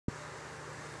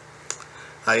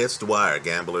Hi, it's Dwyer,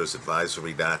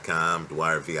 gamblersadvisory.com,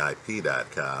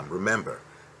 dwyervip.com. Remember,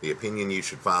 the opinion you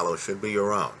should follow should be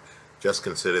your own. Just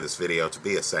consider this video to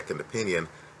be a second opinion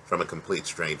from a complete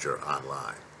stranger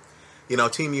online. You know,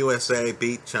 Team USA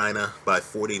beat China by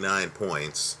 49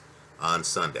 points on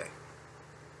Sunday.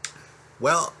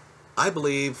 Well, I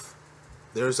believe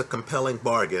there's a compelling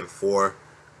bargain for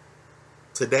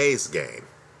today's game.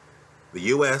 The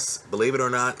U.S., believe it or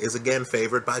not, is again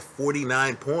favored by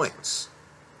 49 points.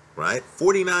 Right?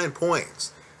 49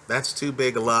 points. That's too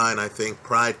big a line. I think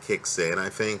pride kicks in. I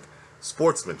think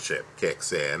sportsmanship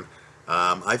kicks in.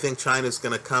 I think China's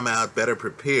going to come out better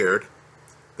prepared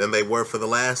than they were for the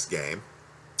last game.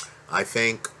 I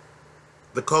think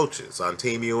the coaches on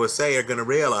Team USA are going to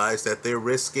realize that they're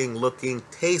risking looking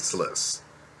tasteless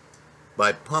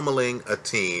by pummeling a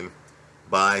team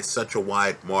by such a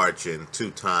wide margin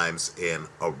 2 times in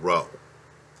a row.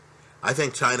 I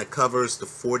think China covers the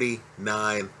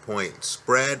 49-point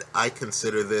spread. I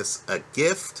consider this a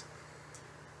gift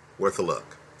worth a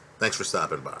look. Thanks for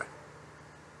stopping by.